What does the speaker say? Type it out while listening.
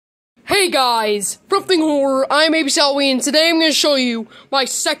Hey guys, Frumpting Horror, I'm ABC Halloween. Today I'm going to show you my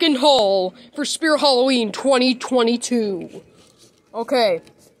second haul for Spirit Halloween 2022. Okay,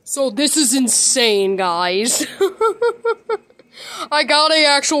 so this is insane, guys. I got a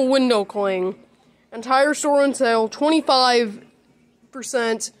actual window cling. Entire store on sale,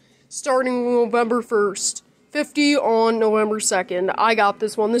 25% starting November 1st. 50 on November 2nd. I got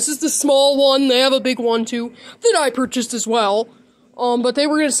this one. This is the small one. They have a big one too that I purchased as well. But they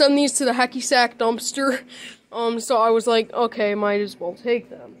were gonna send these to the Hacky Sack dumpster. So I was like, okay, might as well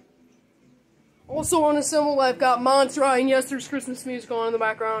take them. Also on a symbol, I've got Monster High, and yes, there's Christmas music on in the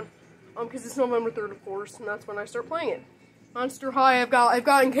background. Because it's November 3rd, of course, and that's when I start playing it. Monster High, I've got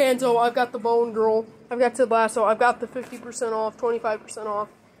Encanto, I've got the Bone Girl, I've got Ted Lasso, I've got the 50% off, 25% off.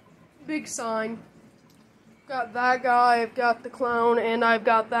 Big sign. Got that guy, I've got the clown, and I've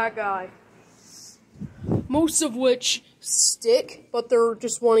got that guy. Most of which stick, but they're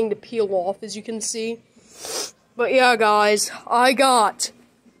just wanting to peel off, as you can see. But yeah, guys, I got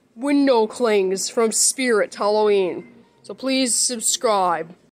window clings from Spirit Halloween. So please subscribe.